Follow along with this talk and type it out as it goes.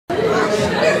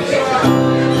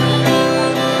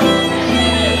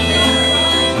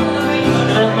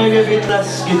Maybe a bit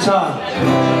less guitar.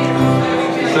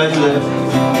 Friendly.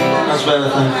 That's better,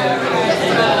 I think.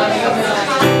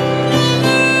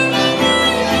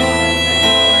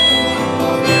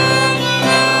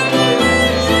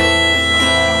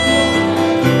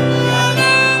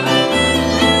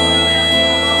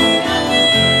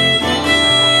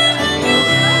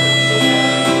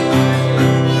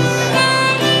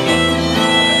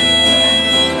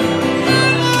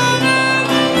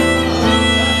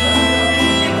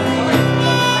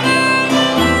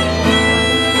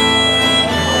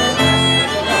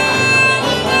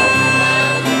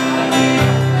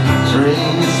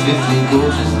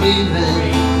 Gorgeous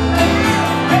leaving.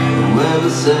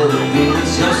 Whoever said it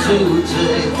means just to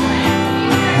take.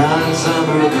 Hands are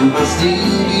broken but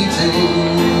still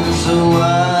beating. So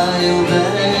why you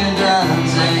bend and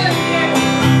take?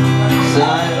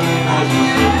 Silent nights will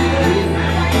still be creeping.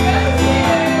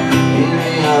 In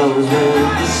the hours when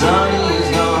the sun is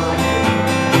gone,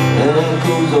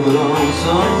 echoes of a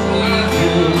lonesome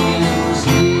weeping.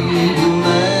 Sleep will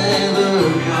never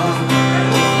come.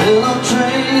 Hello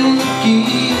train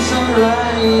keeps on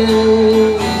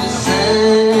riding,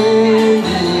 sending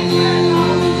you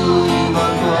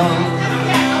back home.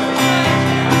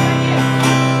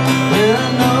 And I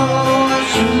know I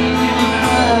should be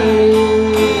crying,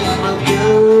 but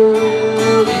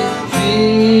girl, it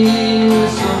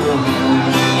feels so wrong.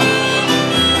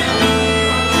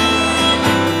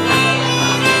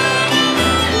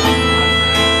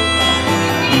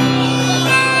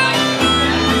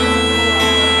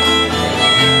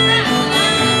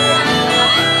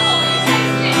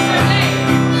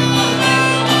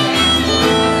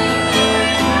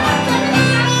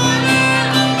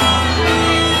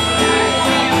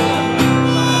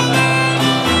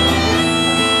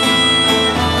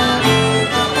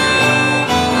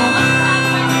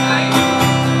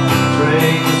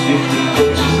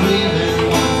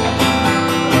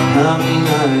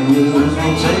 Wheels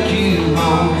will take you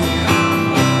home.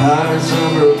 Hearts are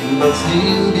broken but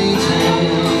still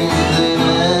beating. They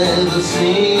never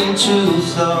seem to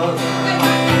stop.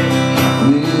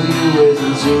 Will you wait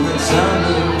until the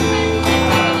summer,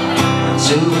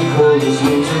 until the coldest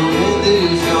winter wind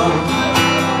is gone?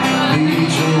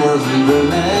 Between us and the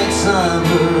next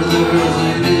summer, there's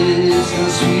a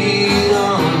distance we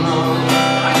don't know.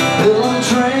 The long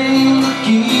train that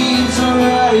keeps on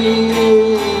riding,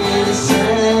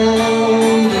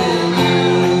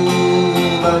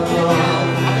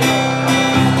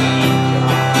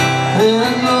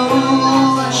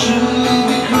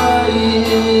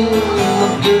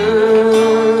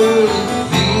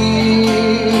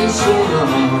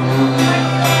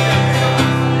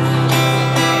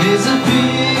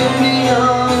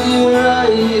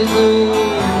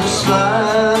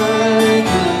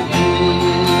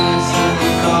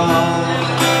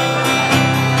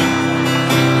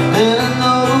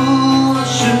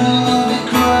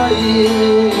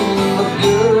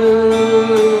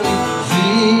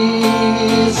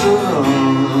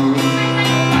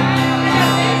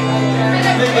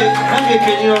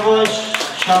 can you avoid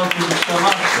shouting so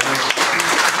much?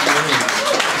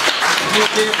 It's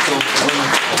difficult,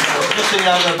 especially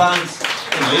the other bands.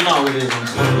 You know how it is.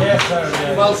 Yes, sir.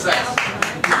 Yeah. Well said.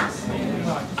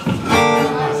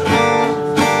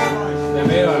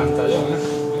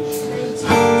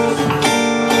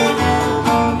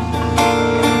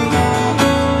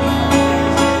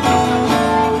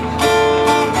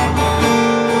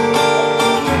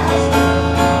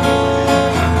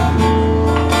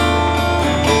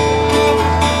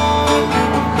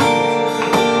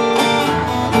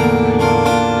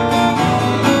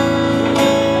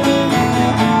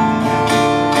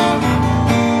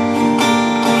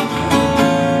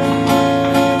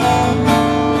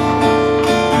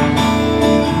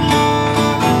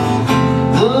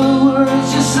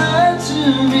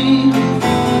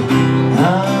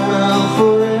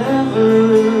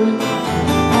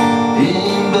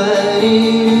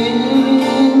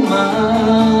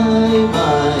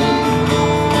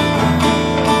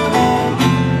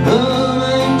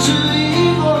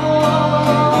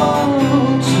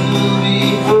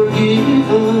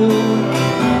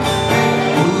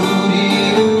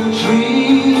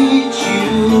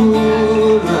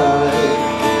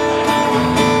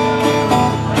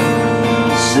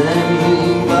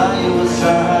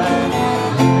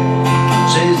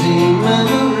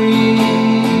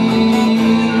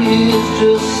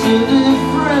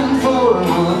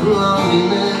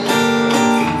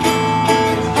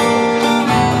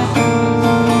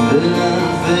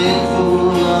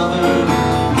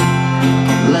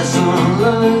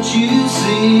 You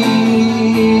see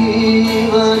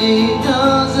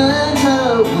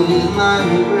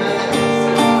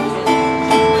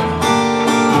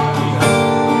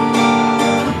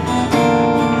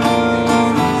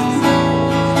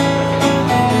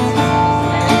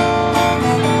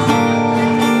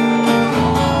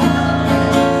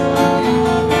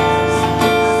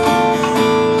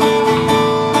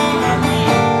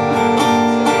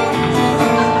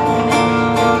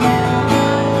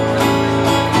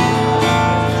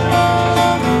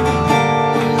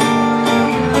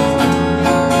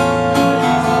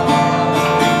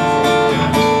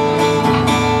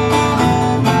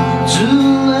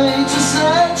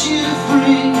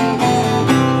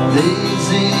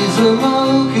Day's a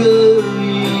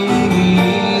mockery,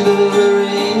 there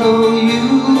ain't no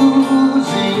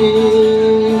use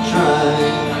in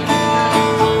trying.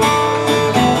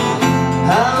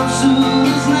 How soon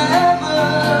is never,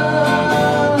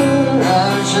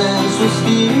 our chance was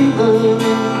given.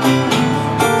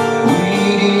 We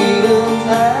didn't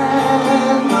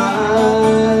have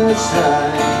much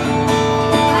time.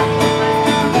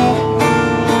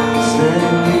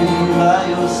 Standing by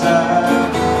your side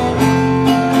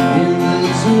in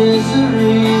this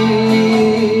misery,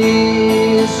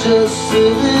 it's just a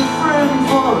different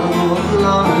form of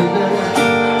loneliness.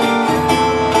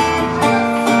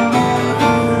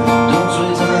 Don't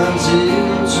wait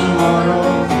until tomorrow,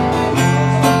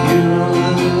 you know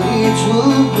that each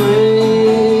will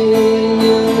bring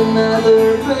another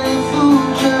painful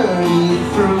journey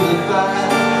through the fire.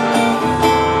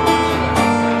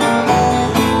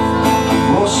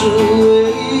 Wash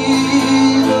away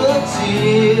the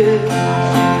tears,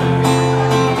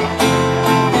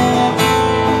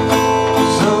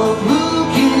 stop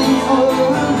looking for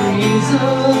a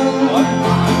reason.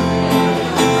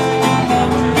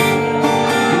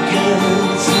 You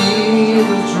can't see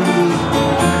the truth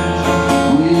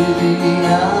with the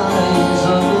eyes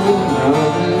of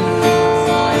another.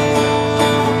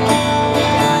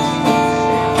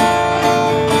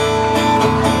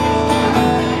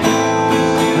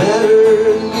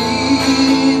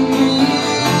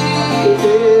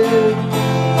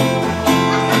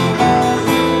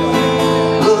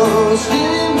 Lost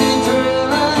in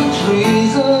betrayal and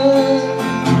treason,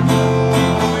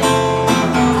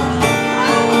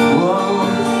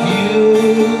 one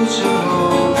future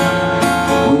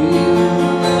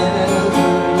we'll never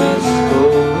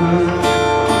discover.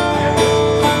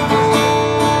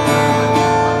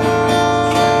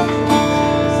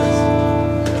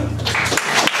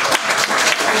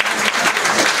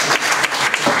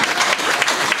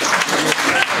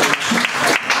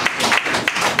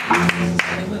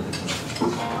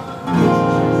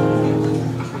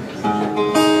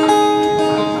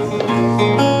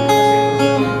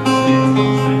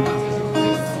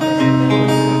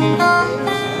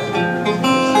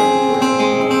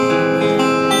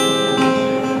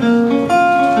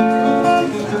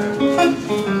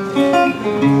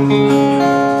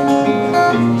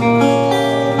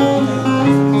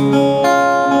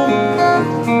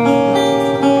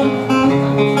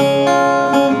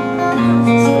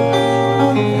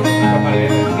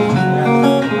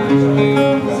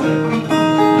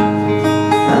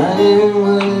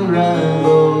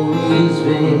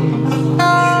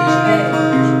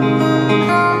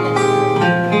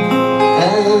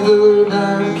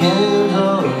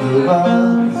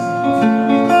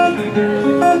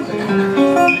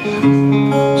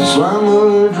 Just one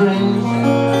more drink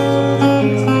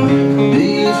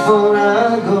before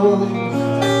I go.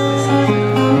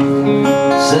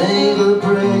 Say the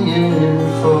prayer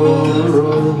for the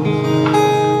road.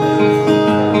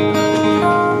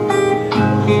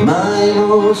 My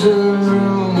motel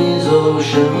room is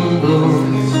ocean blue.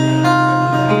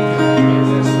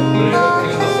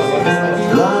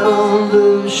 Blood on the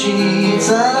sheets,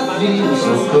 I feel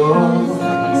so cold.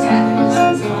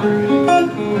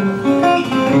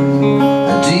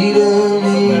 I didn't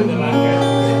mean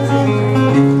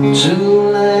to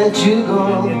let you go.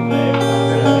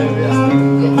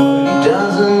 It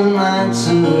doesn't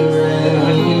matter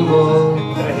anymore.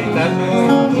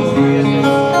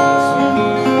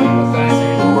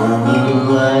 One that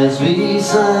lies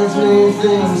besides me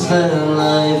thinks that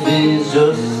life is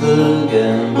just a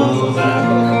gamble.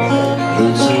 The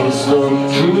taste of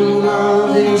true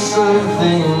love is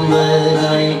something that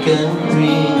I can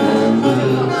remember.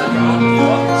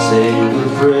 Say the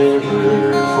prayer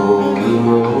for the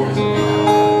road.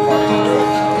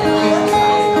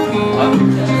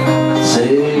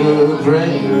 Say the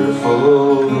prayer for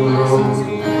the road.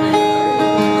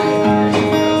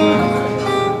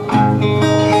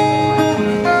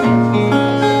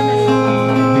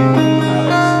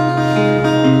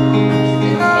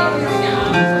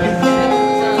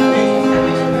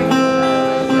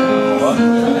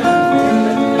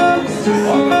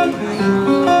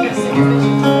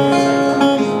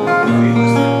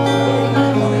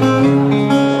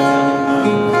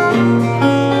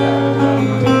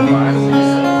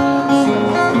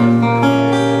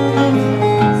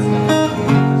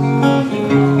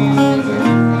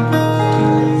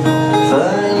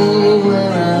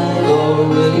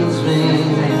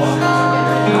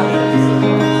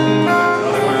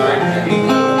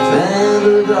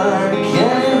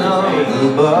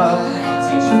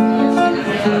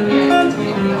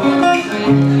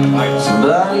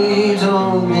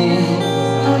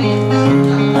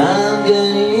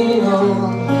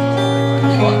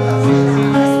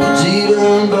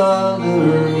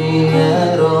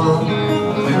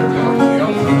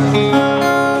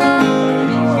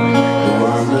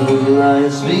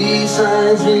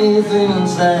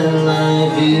 that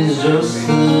life is just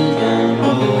a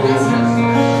gamble.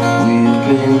 We've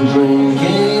been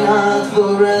drinking hard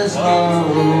for as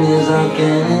long as I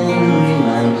can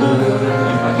remember.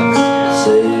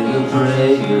 Say a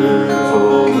prayer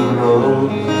for the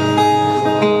road.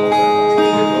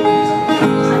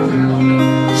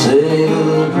 Say a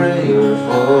prayer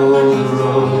for the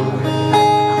road.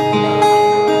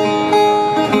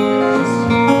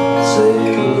 Say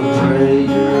a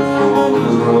prayer for the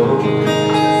road.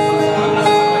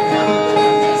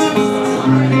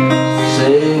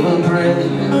 Say a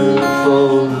prayer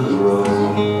for the road.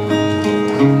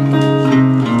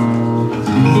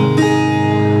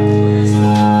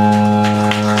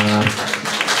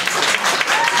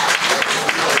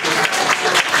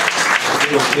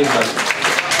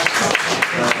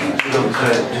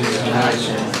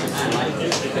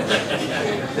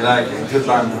 You like it? Good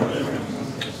band.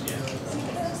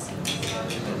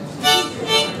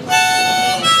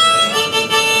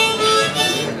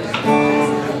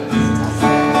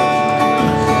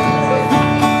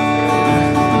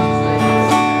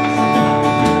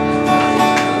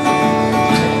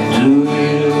 Do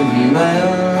you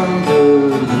remember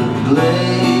the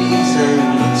place and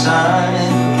the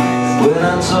time when I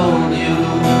told you?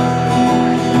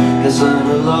 Guess I'm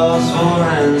a loss for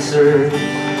answers.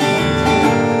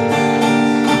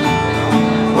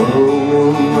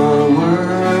 Oh, my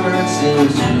words seem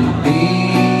to be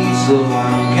so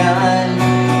unkind.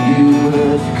 You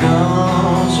have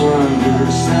come to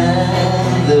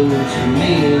understand the true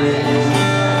meaning.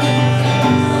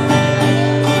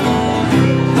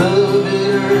 The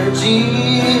bitter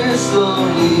tears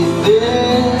slowly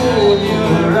fill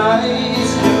your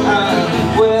eyes. I have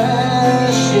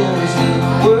questions that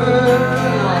were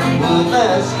not worth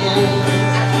asking.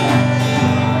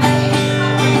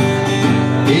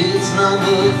 It's not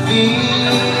the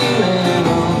feeling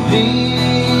of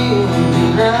being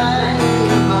denied,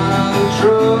 but the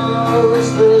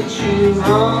trust that you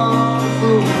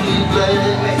wrongfully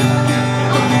bled.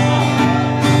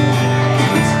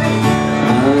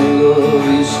 My love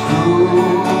is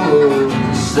cruel,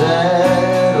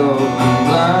 sad, or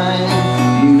blind.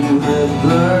 You have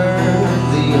learned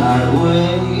the hard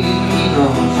way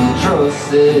not to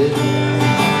trust it.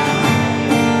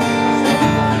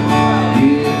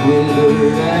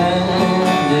 Withered and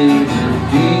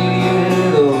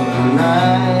disappeared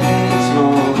overnight.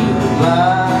 Small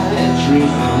goodbye,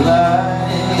 trees for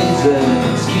lies and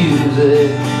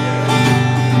excuses.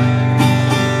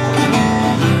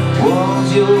 Was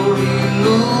your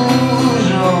illusion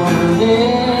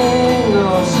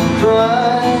of some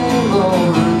crime or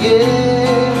a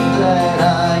gift that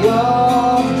I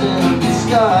often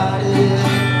discarded?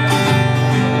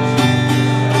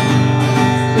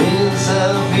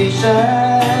 Selfish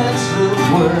acts that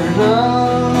were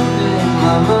numb in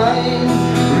my mind.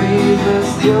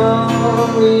 Reverse the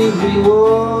only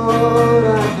reward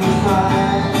I could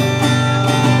find.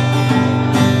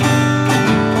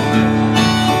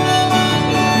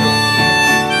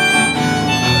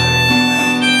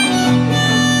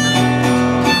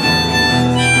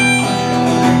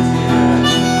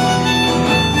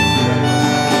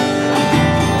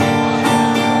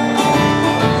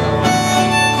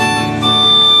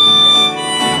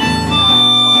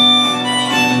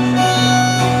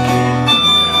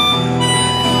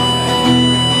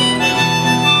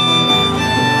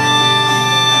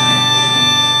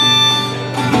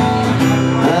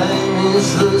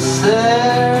 The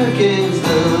staircase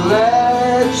that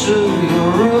led to your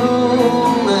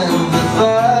room, and the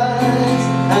fights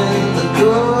and the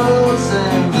cuts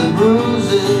and the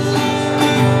bruises.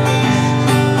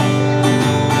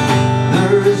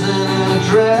 There's an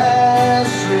address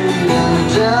written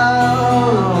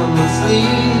down on the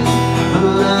sleeve,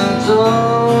 but I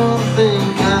don't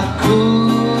think I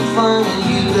could find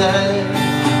you there.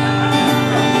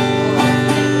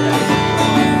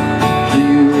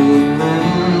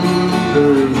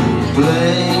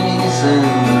 Place and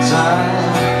the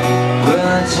time when I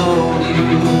told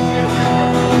you,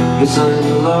 guess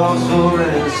I'm lost for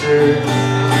answers.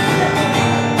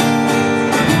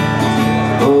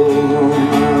 Oh,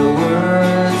 my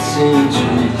words seem to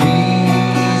be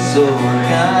so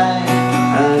unkind.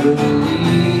 I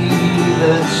believe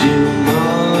that you no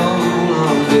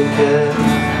longer care.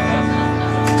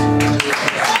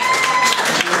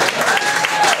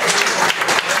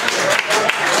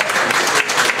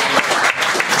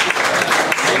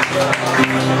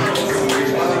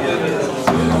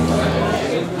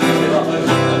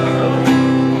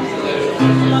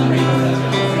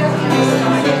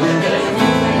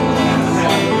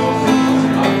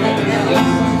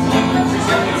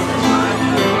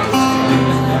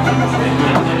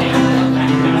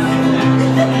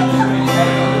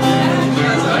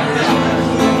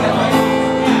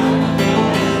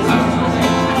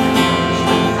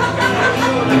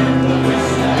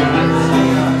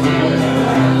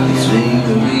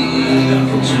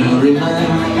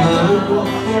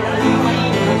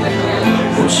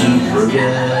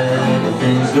 forget if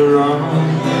things go wrong.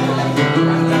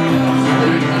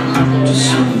 Just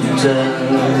soon to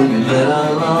tell you that I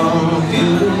love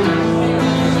you.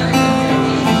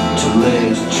 Too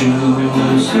late to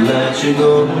choose to let you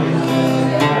go.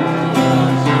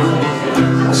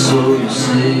 I saw you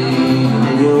sitting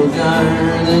in your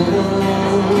garden.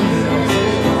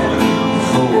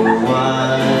 For a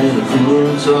while I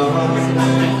couldn't talk.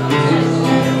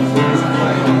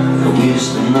 I wish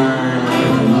the night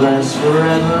would last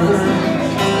forever.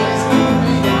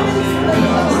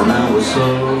 When I was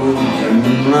holding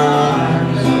in my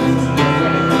arms,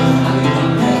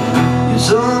 you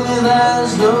told me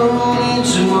there's no need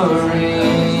to worry,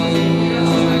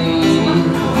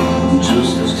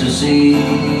 just as to see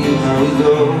how it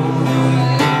goes.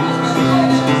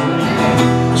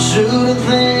 I shouldn't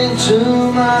think too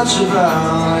much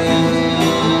about you.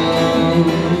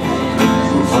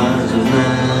 We'll find it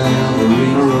never in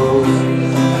a row.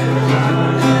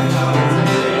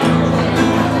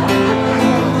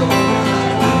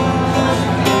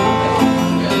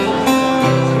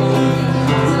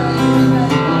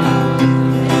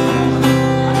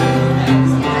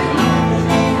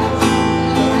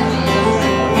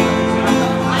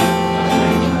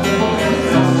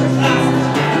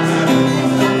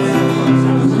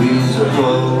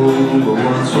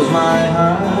 Once was my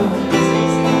heart.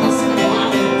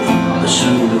 I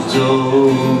should have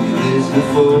told you this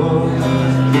before.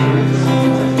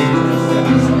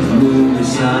 The moon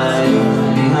beside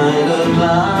behind a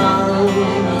cloud.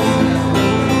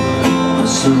 And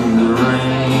soon the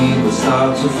rain will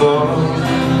start to fall.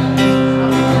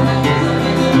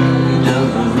 It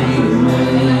doesn't really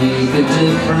make a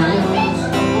difference.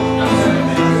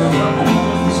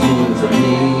 As long as I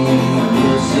need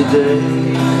yesterday.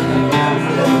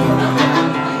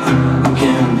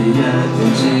 Can be happy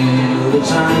till the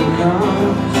time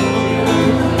comes to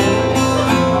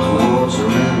watch our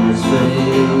memories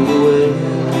fade away.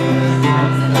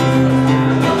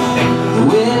 The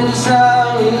wind is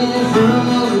howling through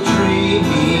the trees.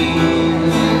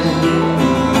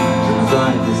 Seems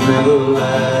like this never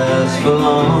lasts for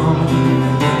long.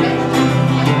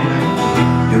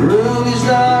 Your room is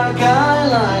dark, I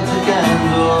light a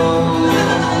candle.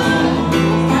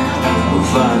 With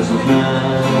fires of night.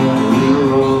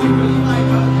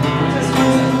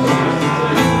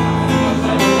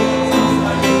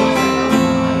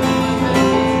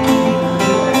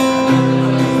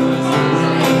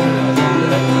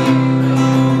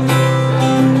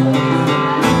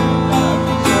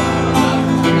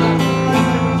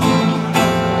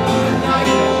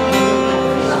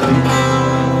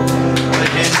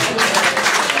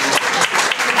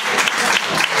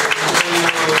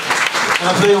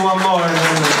 I'll play one more and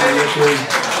then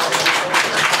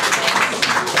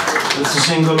it's a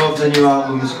single off the new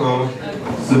album. It's called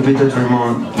Lupita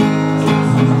Tremont.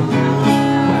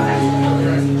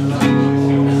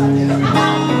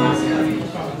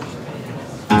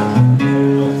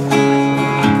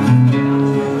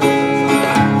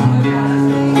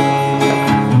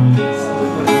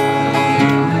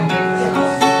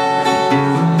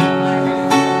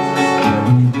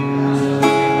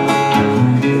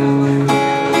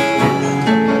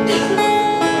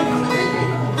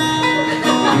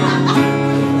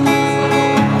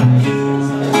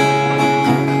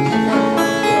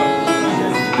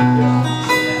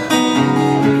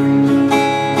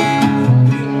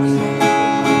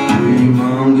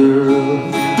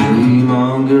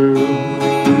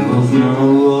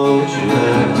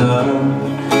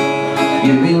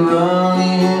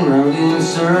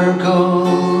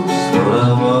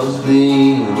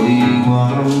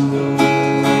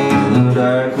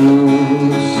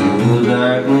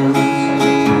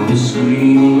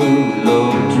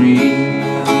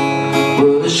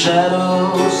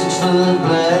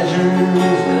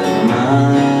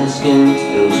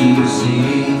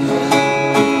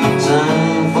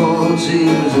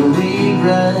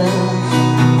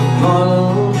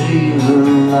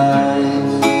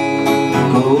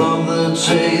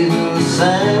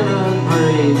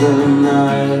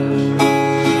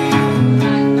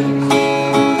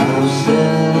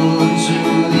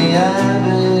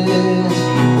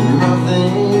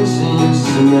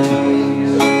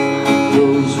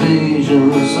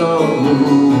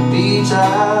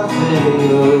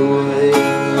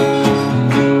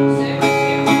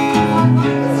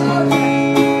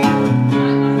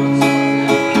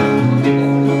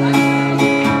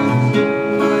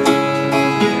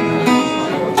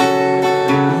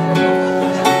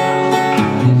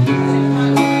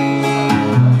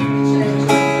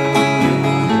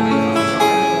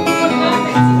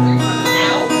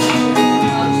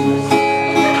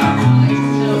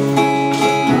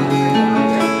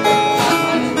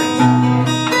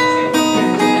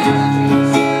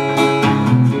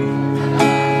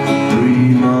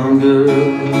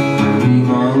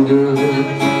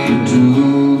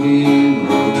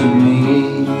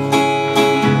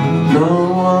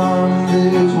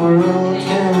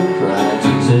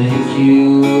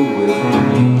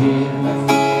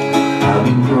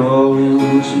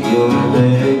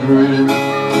 vagrant,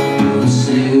 the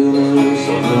silence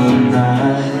of the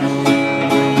night,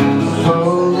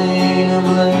 holding a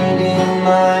blade in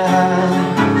my hand,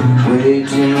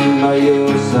 waiting by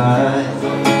your side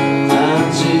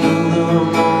until the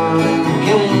morning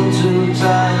came to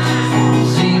touch.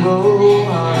 Zero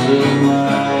hearts of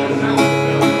mine,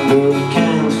 but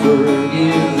can't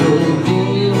forgive the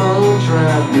demon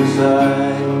trapped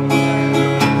inside.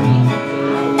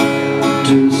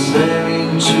 To stare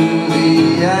into the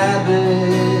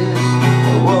abyss,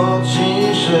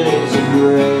 watching shades of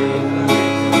grey,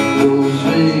 those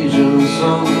visions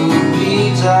of the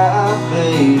beats I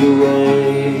fade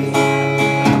away.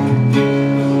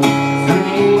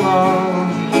 Dream on,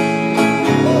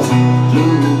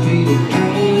 blue Peter,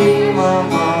 dream on.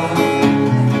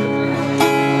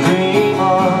 Dream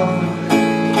on,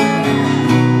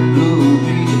 blue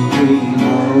Peter, dream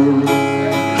on.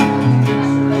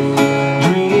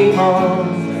 Dream on,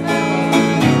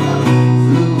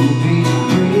 blue Peter,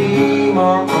 dream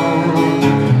on.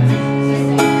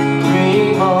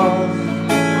 Dream on,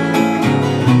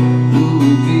 blue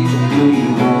Peter,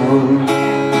 dream on.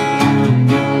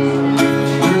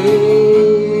 Dream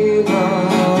on,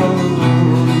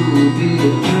 blue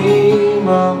Peter, dream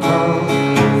on.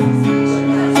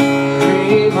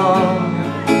 Dream on,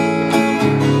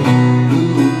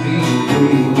 blue Peter,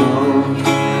 dream on.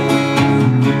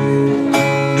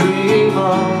 Dream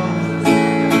on,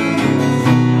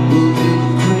 blue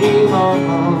Peter, dream on.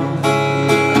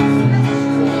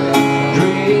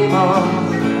 Dream on,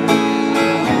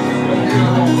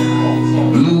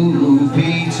 blue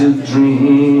Peter,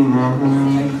 dream on.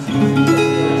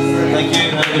 Thank you.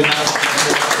 Have a good night.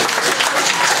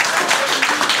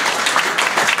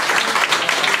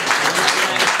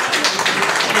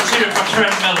 Let's hear it for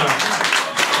Trent Miller.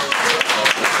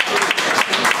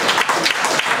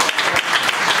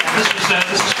 This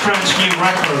is Trent's new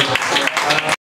record.